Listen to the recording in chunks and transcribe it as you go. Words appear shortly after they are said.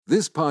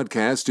This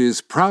podcast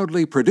is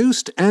proudly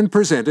produced and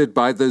presented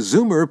by the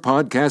Zoomer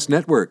Podcast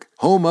Network,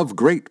 home of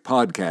great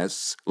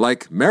podcasts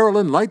like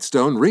Marilyn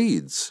Lightstone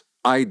Reads,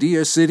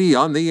 Idea City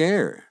on the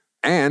Air,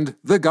 and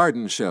The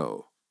Garden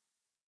Show.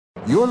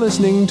 You're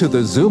listening to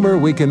the Zoomer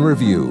Week in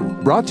Review,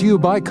 brought to you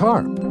by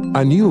CARP,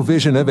 a new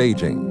vision of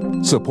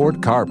aging.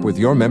 Support CARP with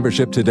your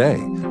membership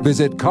today.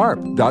 Visit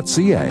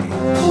carp.ca.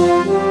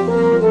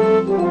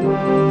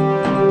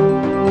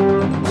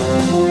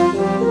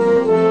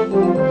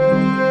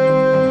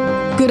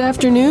 Good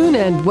afternoon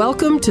and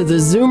welcome to the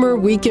Zoomer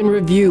Week in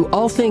Review,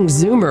 all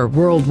things Zoomer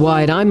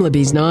worldwide. I'm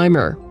Libby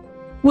Znaimer.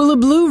 Will a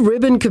Blue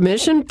Ribbon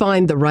Commission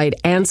find the right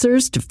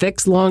answers to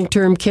fix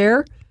long-term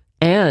care?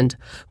 And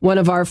one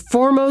of our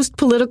foremost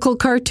political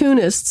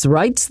cartoonists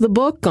writes the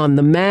book on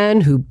the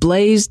man who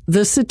blazed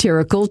the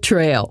satirical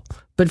trail.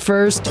 But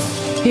first,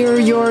 here are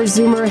your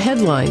Zoomer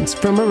headlines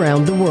from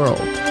around the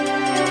world.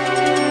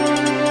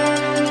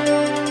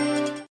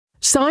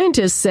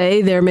 Scientists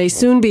say there may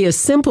soon be a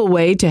simple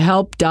way to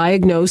help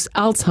diagnose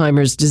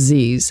Alzheimer's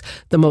disease,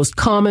 the most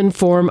common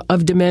form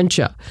of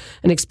dementia.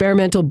 An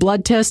experimental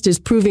blood test is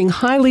proving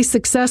highly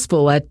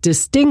successful at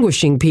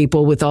distinguishing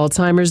people with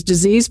Alzheimer's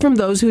disease from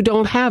those who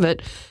don't have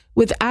it,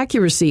 with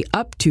accuracy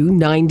up to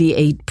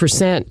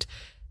 98%.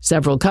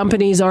 Several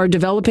companies are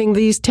developing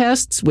these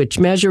tests, which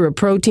measure a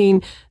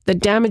protein that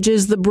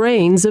damages the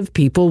brains of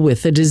people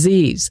with the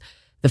disease.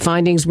 The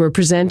findings were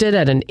presented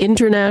at an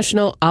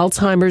international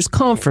Alzheimer's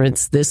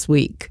conference this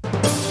week.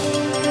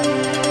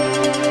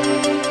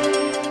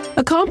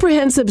 A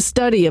comprehensive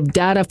study of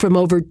data from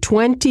over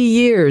 20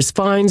 years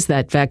finds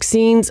that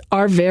vaccines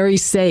are very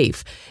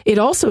safe. It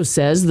also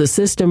says the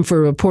system for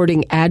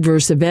reporting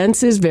adverse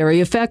events is very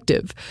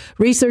effective.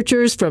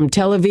 Researchers from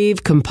Tel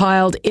Aviv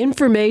compiled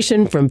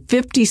information from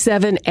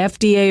 57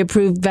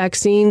 FDA-approved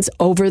vaccines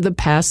over the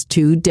past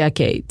 2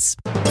 decades.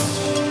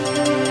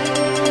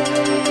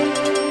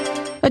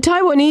 A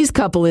Taiwanese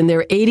couple in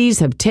their 80s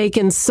have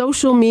taken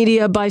social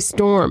media by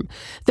storm.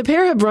 The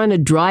pair have run a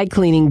dry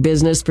cleaning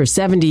business for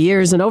 70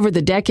 years, and over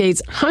the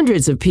decades,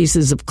 hundreds of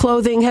pieces of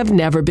clothing have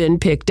never been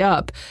picked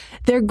up.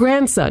 Their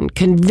grandson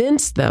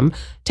convinced them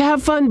to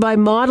have fun by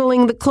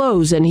modeling the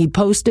clothes, and he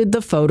posted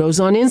the photos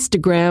on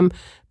Instagram,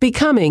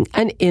 becoming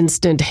an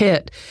instant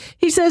hit.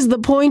 He says the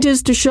point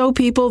is to show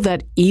people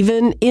that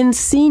even in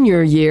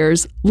senior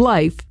years,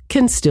 life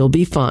can still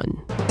be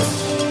fun.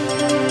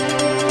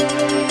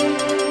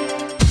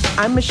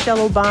 I'm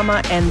Michelle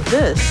Obama, and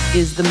this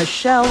is the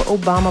Michelle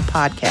Obama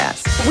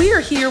Podcast. We are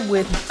here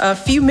with a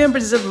few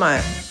members of my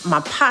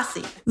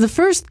posse. The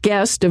first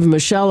guest of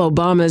Michelle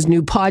Obama's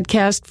new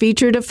podcast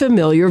featured a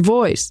familiar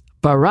voice,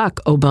 Barack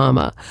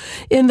Obama.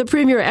 In the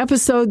premiere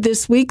episode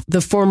this week,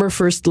 the former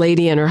First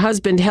Lady and her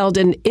husband held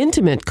an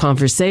intimate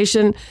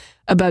conversation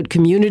about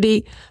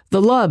community,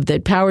 the love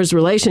that powers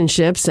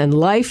relationships, and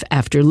life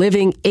after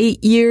living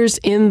 8 years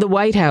in the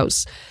White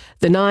House.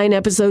 The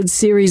 9-episode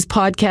series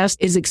podcast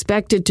is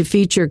expected to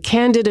feature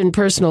candid and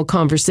personal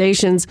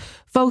conversations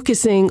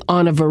focusing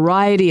on a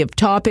variety of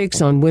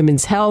topics on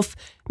women's health,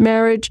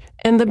 marriage,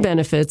 and the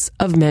benefits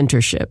of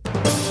mentorship.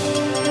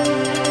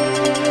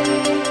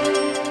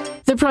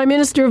 The Prime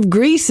Minister of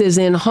Greece is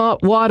in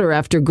hot water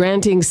after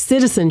granting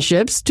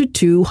citizenships to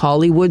 2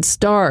 Hollywood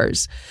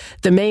stars.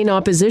 The main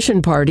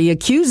opposition party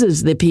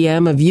accuses the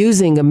PM of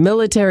using a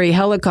military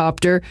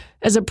helicopter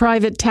as a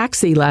private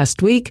taxi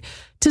last week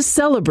to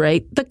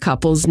celebrate the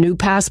couple's new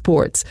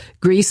passports.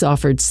 Greece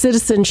offered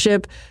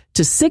citizenship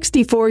to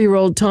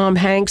 64-year-old Tom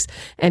Hanks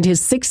and his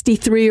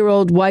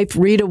 63-year-old wife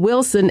Rita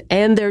Wilson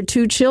and their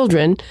 2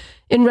 children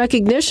in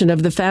recognition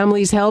of the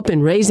family's help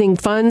in raising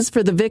funds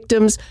for the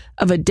victims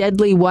of a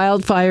deadly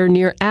wildfire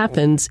near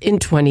Athens in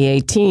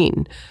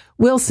 2018.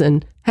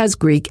 Wilson has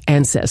Greek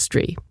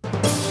ancestry.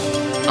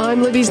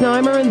 I'm Libby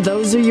Znaimer, and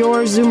those are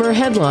your Zoomer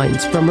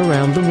headlines from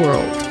around the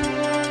world.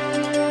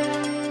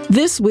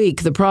 This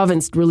week, the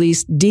province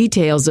released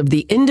details of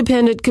the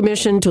independent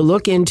commission to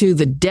look into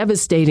the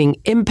devastating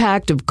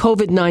impact of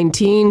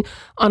COVID-19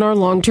 on our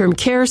long-term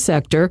care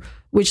sector,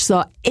 which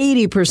saw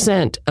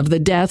 80% of the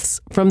deaths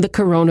from the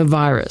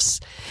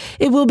coronavirus.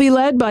 It will be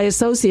led by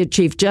Associate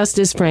Chief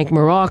Justice Frank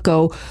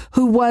Marrocco,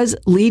 who was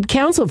lead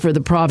counsel for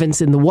the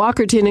province in the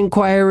Walkerton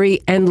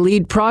inquiry and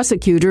lead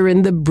prosecutor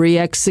in the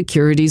Bre-X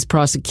securities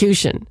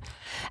prosecution.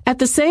 At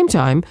the same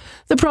time,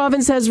 the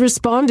province has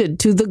responded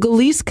to the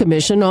Gallese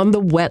Commission on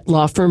the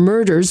Wetlaufer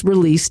murders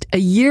released a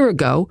year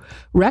ago,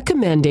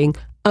 recommending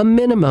a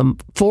minimum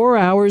 4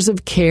 hours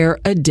of care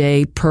a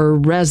day per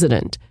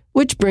resident.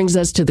 Which brings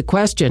us to the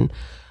question,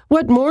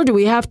 what more do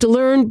we have to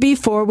learn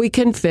before we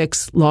can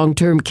fix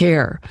long-term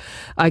care?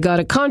 I got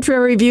a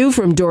contrary view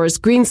from Doris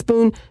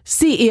Grinspun,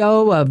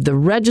 CEO of the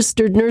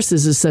Registered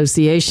Nurses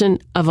Association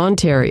of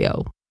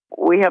Ontario.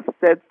 We have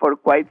said for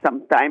quite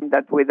some time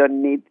that we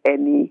don't need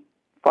any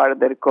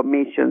further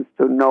commissions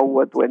to know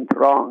what went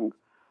wrong.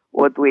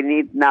 What we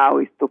need now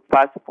is to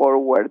fast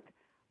forward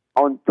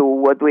onto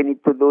what we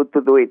need to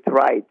do it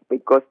right,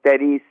 because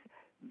there is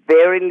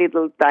very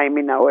little time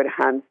in our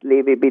hands,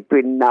 Libby,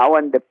 between now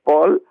and the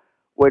fall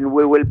when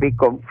we will be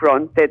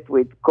confronted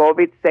with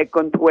COVID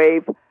second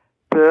wave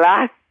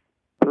plus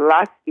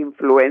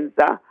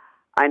influenza.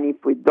 And if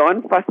we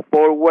don't fast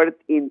forward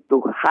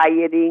into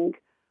hiring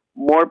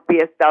more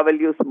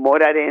PSWs, more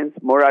RNs,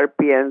 more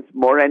RPNs,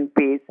 more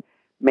NPs,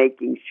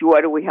 making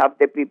sure we have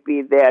the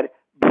PPE there,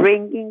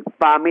 bringing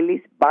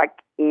families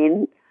back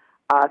in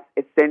as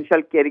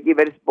essential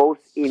caregivers, both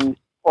in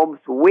homes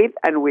with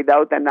and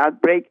without an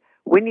outbreak.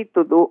 We need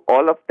to do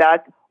all of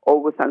that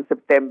August and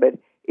September.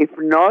 If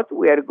not,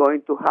 we are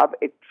going to have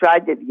a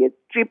tragedy, a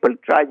triple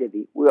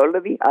tragedy. We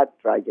already had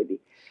tragedy.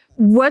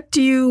 What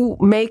do you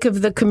make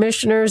of the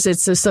commissioners?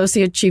 It's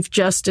Associate Chief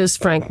Justice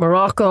Frank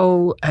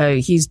Marrocco.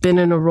 He's been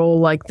in a role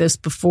like this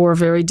before,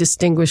 very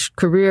distinguished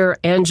career.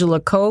 Angela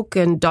Koch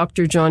and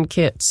Dr. John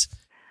Kitts.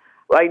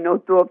 I know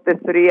two of the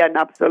three, and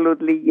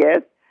absolutely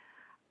yes.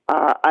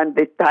 And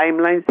the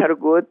timelines are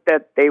good,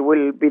 that they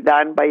will be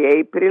done by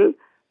April.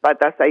 But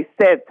as I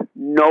said,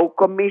 no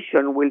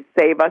commission will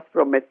save us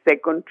from a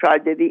second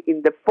tragedy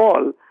in the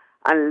fall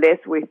unless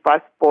we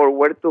fast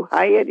forward to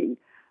hiring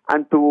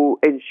and to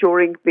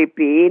ensuring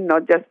PPE,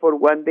 not just for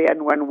 1 day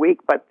and 1 week,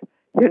 but,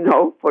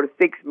 for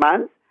 6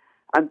 months,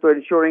 and to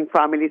ensuring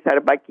families are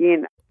back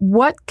in.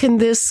 What can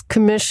this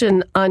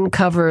commission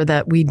uncover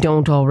that we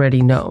don't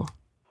already know?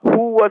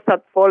 Who was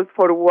at fault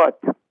for what?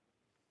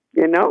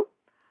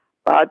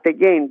 But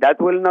again, that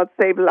will not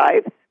save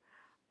lives.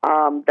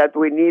 That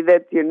we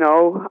needed,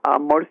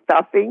 more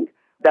staffing,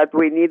 that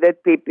we needed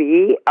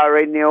PPE.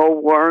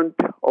 RNO warned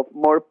of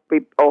more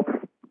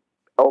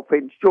of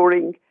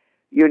ensuring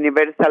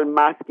universal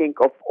masking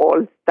of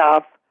all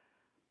staff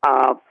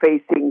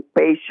facing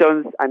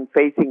patients and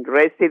facing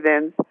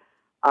residents.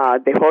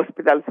 The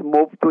hospitals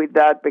moved with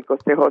that because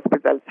the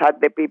hospitals had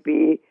the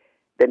PPE.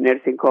 The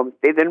nursing homes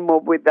didn't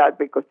move with that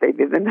because they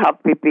didn't have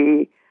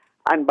PPE.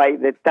 And by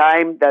the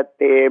time that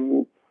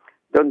the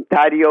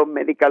Ontario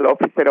Medical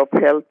Officer of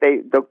Health,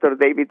 Dr.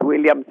 David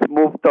Williams,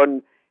 moved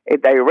on a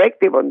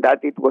directive on that,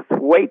 it was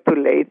way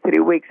too late, 3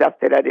 weeks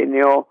after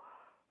RNO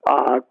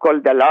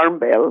called the alarm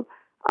bell,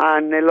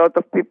 and a lot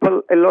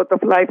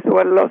of lives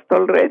were lost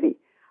already.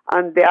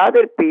 And the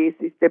other piece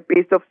is the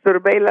piece of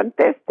surveillance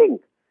testing.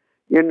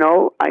 You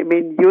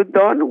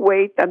don't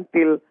wait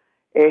until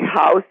a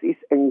house is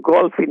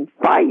engulfed in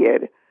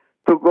fire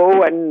to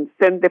go and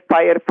send the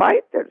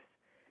firefighters.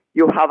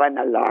 You have an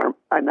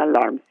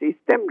alarm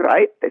system,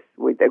 right,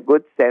 with a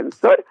good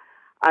sensor,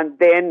 and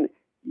then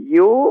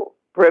you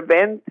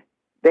prevent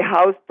the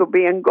house to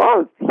be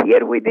engulfed.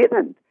 Here we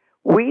didn't.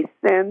 We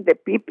sent the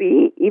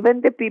PPE,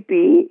 even the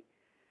PPE,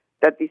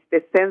 that is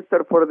the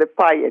sensor for the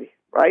fire,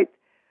 right,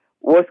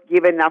 was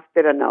given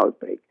after an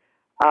outbreak.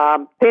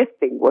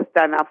 Testing was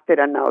done after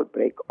an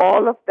outbreak.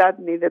 All of that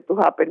needed to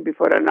happen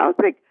before an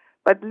outbreak.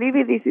 But,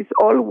 Libby, this is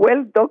all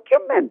well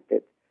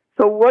documented.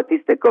 So what is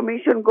the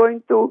commission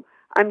going to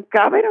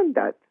uncover on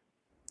that?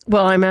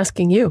 Well, I'm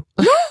asking you.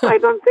 No, I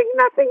don't think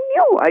nothing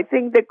new. I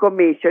think the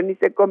commission is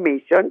a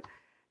commission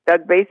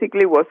that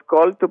basically was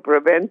called to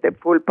prevent a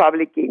full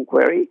public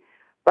inquiry,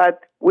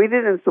 but we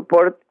didn't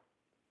support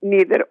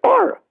neither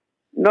or.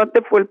 Not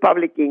the full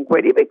public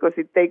inquiry because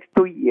it takes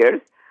 2 years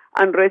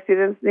and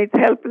residents need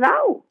help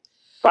now.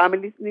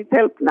 Families need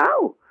help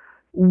now.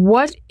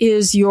 What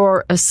is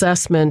your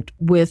assessment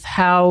with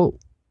how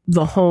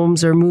the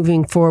homes are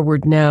moving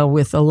forward now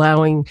with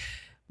allowing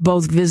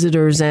both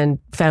visitors and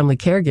family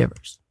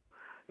caregivers?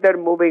 They're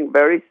moving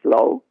very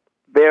slow,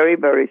 very,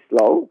 very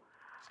slow.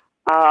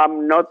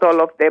 Not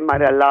all of them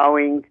are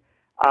allowing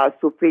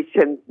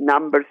sufficient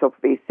numbers of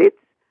visits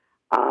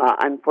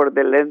and for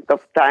the length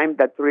of time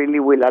that really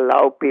will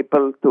allow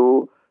people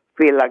to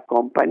feel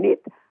accompanied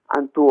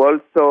and to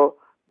also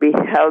be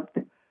helped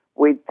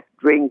with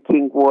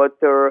drinking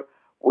water,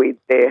 with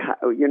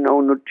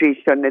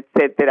nutrition,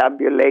 etc.,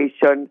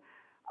 ambulation.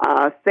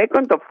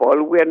 Second of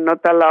all, we are not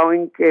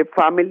allowing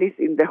families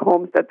in the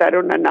homes that are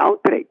on an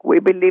outbreak. We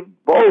believe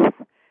both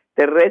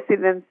the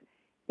residents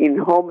in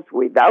homes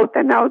without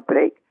an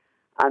outbreak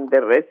and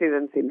the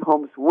residents in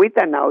homes with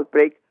an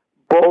outbreak,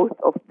 both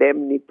of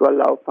them need to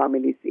allow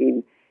families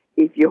in.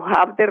 If you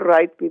have the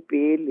right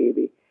PPE,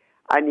 Libby,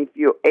 and if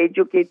you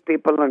educate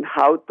people on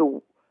how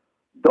to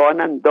don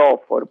and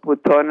doff or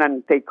put on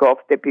and take off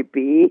the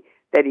PPE,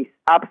 there is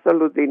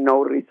absolutely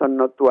no reason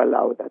not to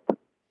allow that.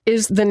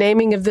 Is the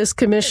naming of this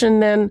commission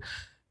then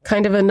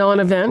kind of a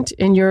non-event,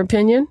 in your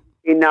opinion?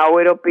 In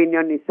our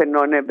opinion, it's a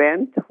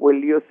non-event.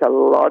 We'll use a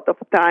lot of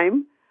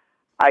time.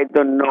 I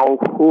don't know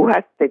who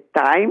has the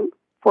time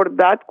for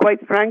that,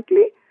 quite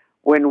frankly,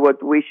 when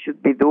what we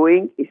should be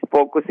doing is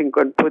focusing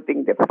on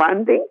putting the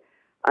funding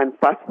and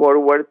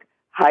fast-forward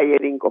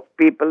hiring of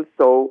people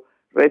so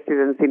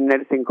residents in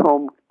nursing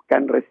homes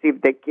can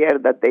receive the care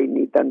that they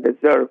need and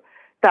deserve.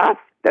 Staff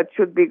that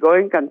should be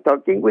going and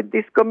talking with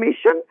this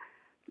commission,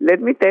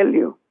 let me tell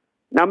you,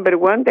 number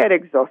one, they're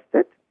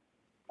exhausted.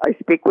 I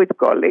speak with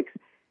colleagues.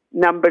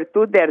 Number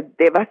two, they're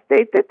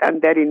devastated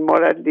and they're in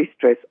moral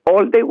distress.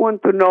 All they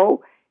want to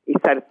know is,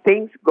 are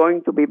things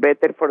going to be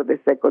better for the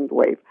second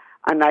wave?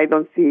 And I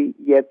don't see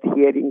yet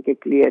hearing a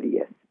clear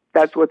yes.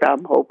 That's what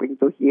I'm hoping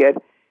to hear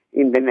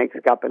in the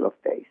next couple of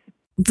days.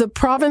 The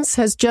province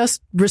has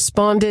just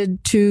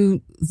responded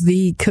to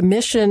the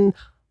commission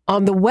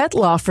on the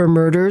Wetlaufer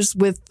murders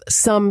with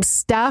some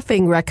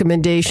staffing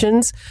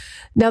recommendations.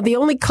 Now, the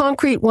only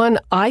concrete one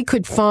I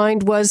could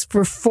find was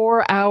for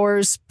 4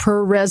 hours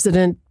per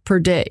resident per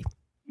day.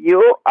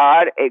 You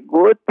are a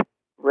good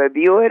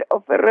reviewer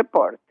of a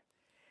report.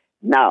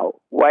 Now,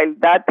 while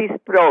that is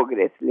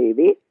progress,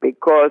 Libby,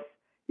 because,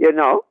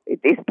 it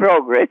is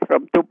progress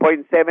from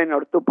 2.7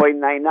 or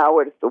 2.9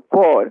 hours to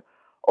 4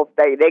 of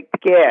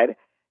direct care,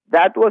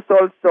 that was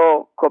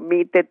also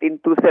committed in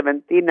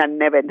 2017 and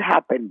never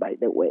happened, by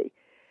the way.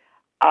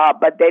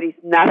 But there is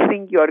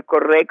nothing, you are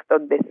correct,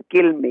 on the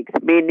skill mix,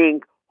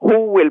 meaning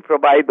who will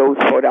provide those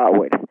 4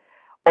 hours.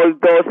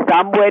 Although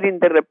somewhere in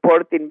the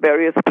report in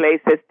various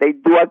places, they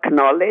do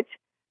acknowledge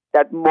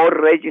that more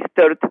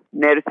registered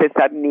nurses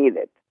are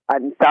needed.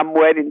 And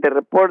somewhere in the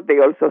report, they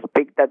also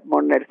speak that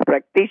more nurse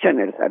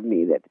practitioners are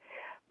needed.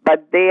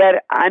 But they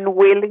are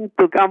unwilling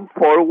to come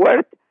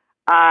forward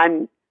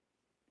and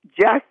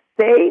just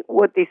say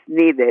what is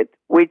needed,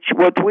 which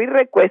what we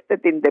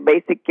requested in the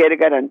basic care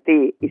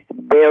guarantee is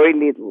very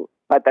little,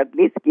 but at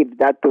least give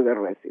that to the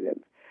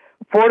residents.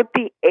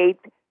 48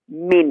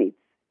 minutes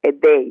a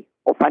day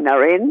of an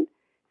RN,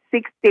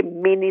 60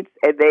 minutes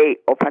a day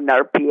of an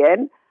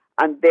RPN,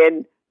 and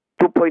then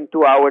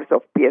 2.2 hours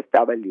of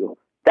PSW.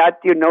 That,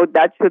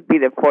 that should be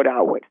the 4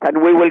 hours.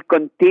 And we will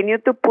continue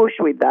to push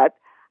with that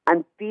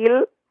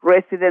until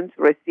residents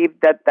receive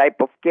that type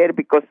of care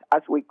because,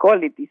 as we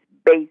call it, it's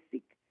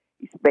basic.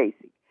 It's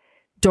basic.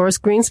 Doris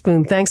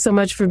Grinspun, thanks so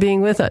much for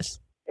being with us.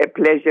 A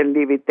pleasure,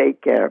 Libby.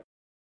 Take care.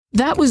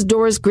 That was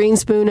Doris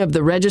Grinspun of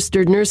the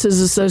Registered Nurses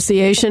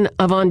Association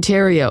of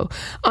Ontario.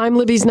 I'm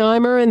Libby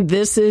Znaimer, and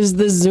this is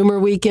the Zoomer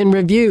Week in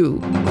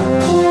Review.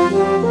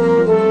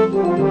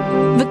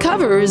 The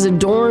cover is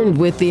adorned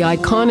with the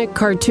iconic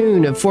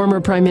cartoon of former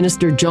Prime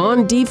Minister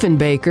John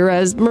Diefenbaker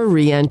as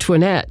Marie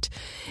Antoinette.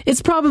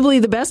 It's probably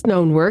the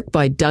best-known work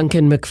by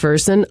Duncan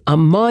MacPherson, a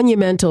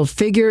monumental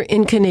figure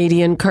in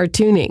Canadian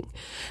cartooning.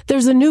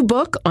 There's a new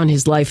book on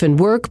his life and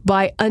work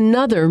by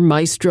another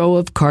maestro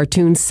of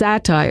cartoon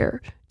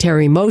satire,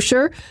 Terry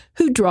Mosher,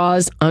 who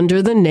draws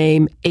under the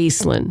name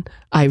Aislin.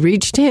 I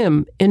reached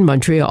him in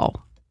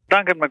Montreal.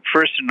 Duncan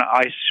MacPherson,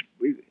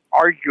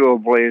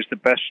 arguably, is the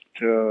best,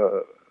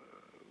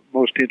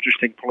 most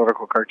interesting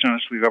political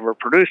cartoonist we've ever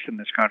produced in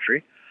this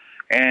country.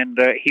 And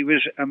he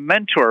was a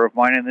mentor of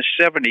mine in the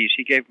 70s.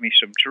 He gave me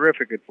some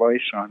terrific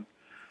advice on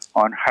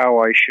how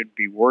I should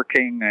be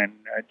working and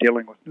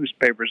dealing with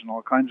newspapers and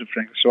all kinds of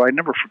things. So I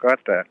never forgot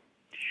that.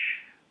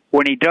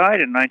 When he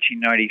died in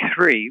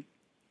 1993,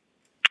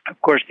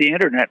 of course, the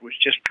Internet was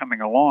just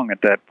coming along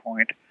at that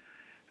point.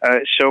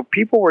 So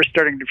people were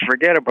starting to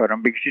forget about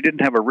him because he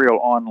didn't have a real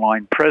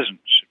online presence,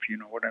 if you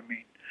know what I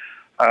mean.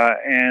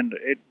 And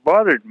it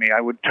bothered me.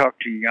 I would talk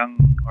to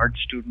young art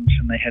students,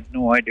 and they had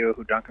no idea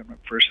who Duncan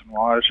MacPherson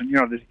was. And,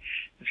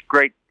 this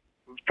great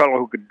fellow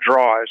who could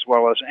draw as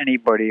well as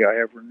anybody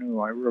I ever knew.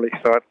 I really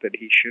thought that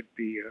he should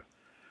be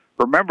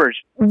remembered.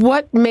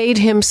 What made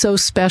him so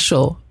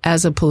special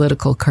as a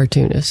political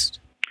cartoonist?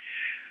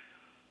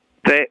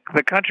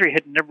 The country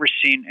had never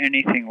seen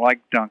anything like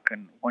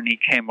Duncan when he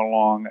came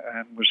along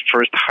and was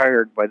first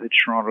hired by the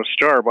Toronto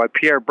Star, by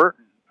Pierre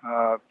Burton.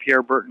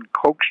 Pierre Burton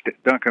coaxed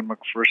Duncan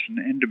MacPherson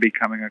into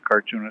becoming a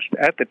cartoonist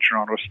at the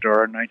Toronto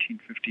Star in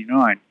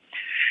 1959.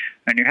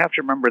 And you have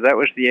to remember that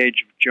was the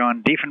age of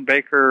John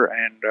Diefenbaker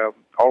and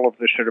all of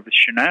the sort of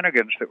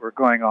shenanigans that were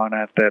going on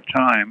at that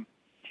time.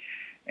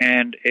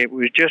 And it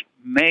was just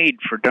made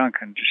for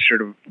Duncan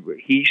to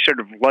he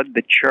led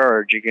the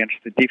charge against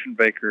the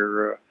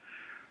Diefenbaker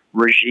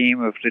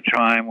regime of the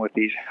time with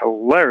these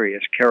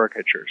hilarious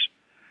caricatures.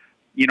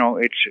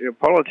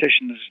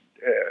 Politicians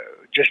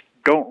just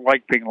don't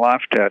like being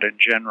laughed at in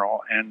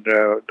general, and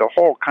the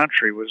whole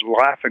country was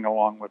laughing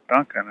along with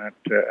Duncan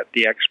at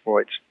the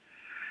exploits.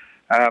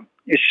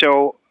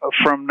 So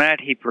from that,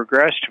 he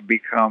progressed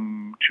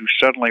to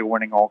suddenly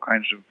winning all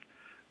kinds of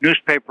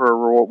newspaper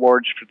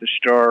awards for the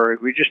Star.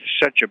 He was just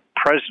such a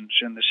presence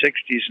in the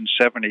 60s and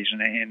 70s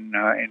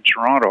in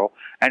Toronto,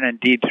 and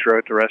indeed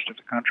throughout the rest of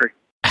the country.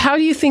 How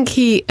do you think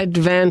he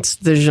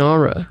advanced the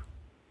genre?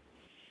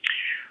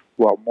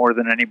 Well, more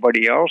than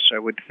anybody else, I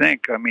would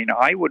think. I mean,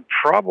 I would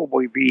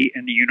probably be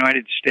in the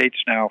United States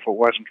now if it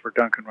wasn't for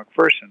Duncan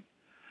MacPherson.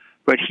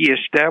 But he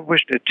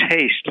established a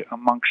taste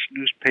amongst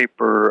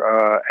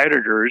newspaper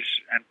editors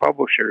and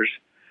publishers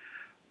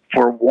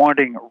for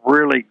wanting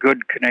really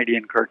good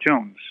Canadian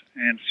cartoons.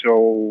 And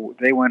so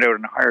they went out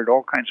and hired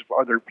all kinds of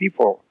other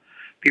people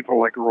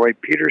like Roy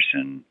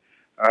Peterson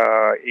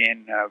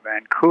in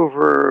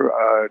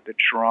Vancouver, the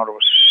Toronto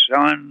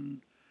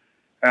Sun,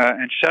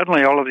 and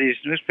suddenly all of these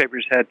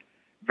newspapers had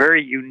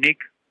very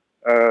unique,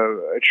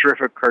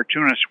 terrific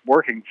cartoonists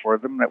working for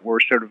them that were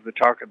sort of the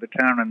talk of the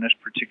town in this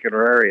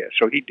particular area.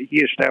 So he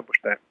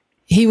established that.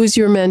 He was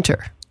your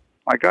mentor.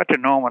 I got to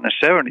know him in the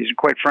 70s, and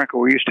quite frankly,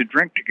 we used to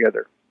drink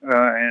together.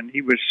 And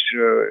he was,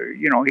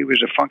 he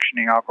was a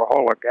functioning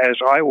alcoholic, as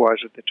I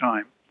was at the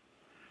time.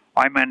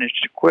 I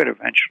managed to quit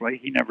eventually.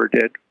 He never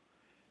did.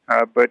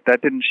 but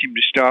that didn't seem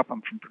to stop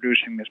him from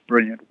producing this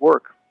brilliant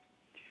work.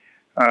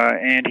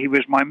 And he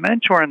was my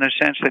mentor in the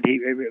sense that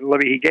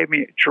he gave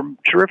me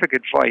terrific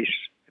advice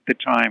at the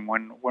time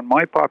when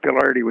my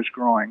popularity was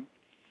growing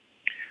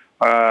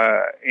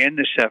in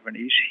the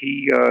 70s.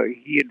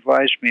 He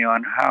advised me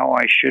on how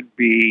I should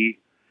be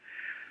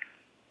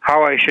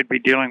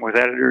dealing with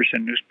editors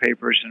and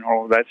newspapers and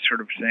all of that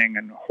sort of thing,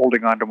 and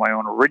holding on to my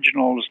own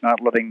originals, not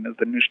letting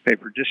the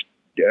newspaper just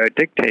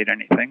dictate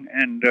anything.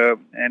 And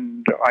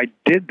I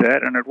did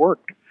that, and it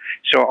worked.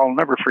 So I'll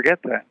never forget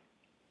that.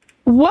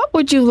 What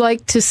would you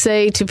like to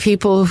say to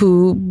people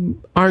who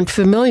aren't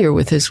familiar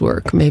with his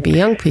work, maybe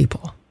young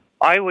people?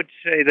 I would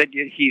say that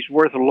he's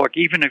worth a look,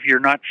 even if you're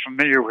not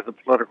familiar with the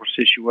political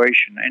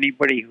situation.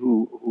 Anybody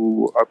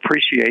who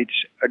appreciates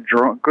a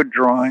good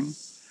drawing,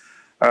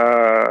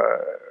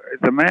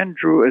 the man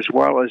drew as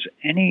well as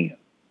any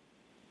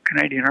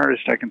Canadian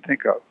artist I can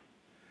think of.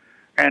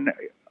 And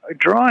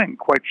drawing,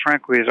 quite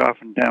frankly, is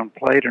often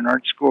downplayed in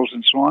art schools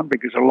and so on,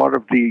 because a lot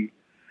of the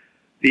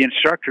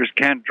instructors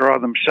can't draw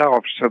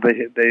themselves, so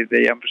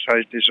they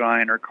emphasize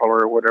design or color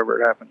or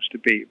whatever it happens to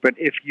be. But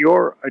if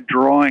you're a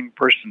drawing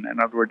person, in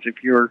other words,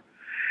 if you're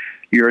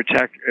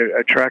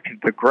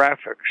attracted to the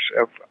graphics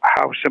of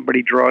how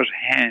somebody draws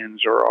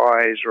hands or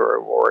eyes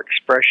or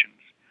expressions,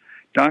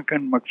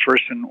 Duncan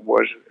MacPherson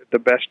was the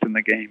best in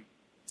the game.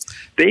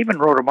 They even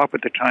wrote him up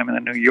at the time in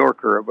the New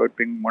Yorker about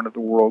being one of the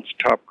world's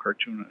top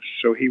cartoonists.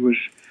 So he was...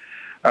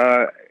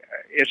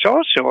 it's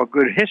also a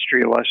good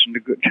history lesson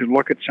to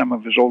look at some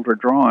of his older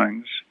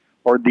drawings,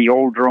 or the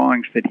old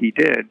drawings that he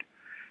did,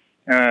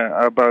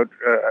 about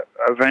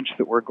events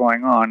that were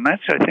going on.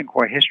 That's, I think,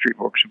 why history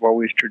books have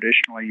always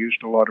traditionally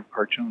used a lot of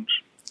cartoons.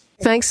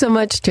 Thanks so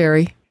much,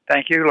 Terry.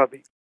 Thank you,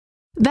 Libby.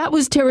 That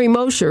was Terry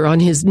Mosher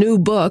on his new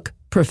book,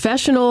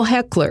 Professional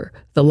Heckler,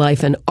 The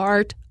Life and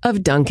Art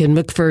of Duncan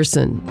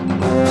MacPherson.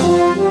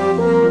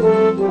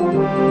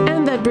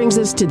 And that brings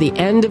us to the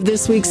end of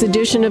this week's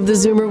edition of the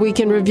Zoomer Week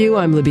in Review.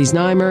 I'm Libby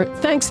Znaimer.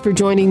 Thanks for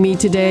joining me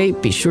today.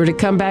 Be sure to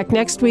come back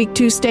next week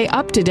to stay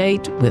up to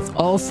date with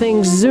all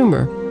things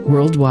Zoomer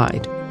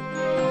worldwide.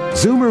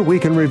 Zoomer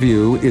Week in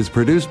Review is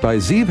produced by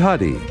Zeev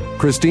Huddy,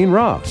 Christine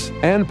Ross,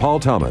 and Paul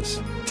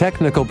Thomas.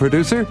 Technical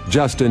producer,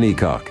 Justin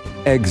Eacock.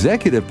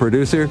 Executive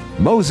producer,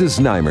 Moses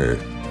Znaimer.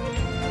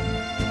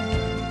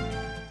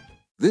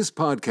 This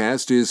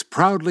podcast is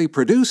proudly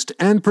produced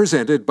and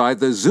presented by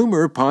the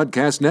Zoomer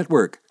Podcast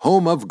Network,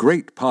 home of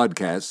great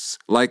podcasts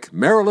like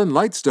Marilyn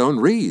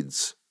Lightstone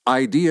Reads,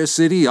 Idea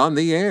City on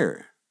the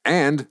Air,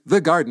 and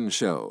The Garden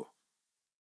Show.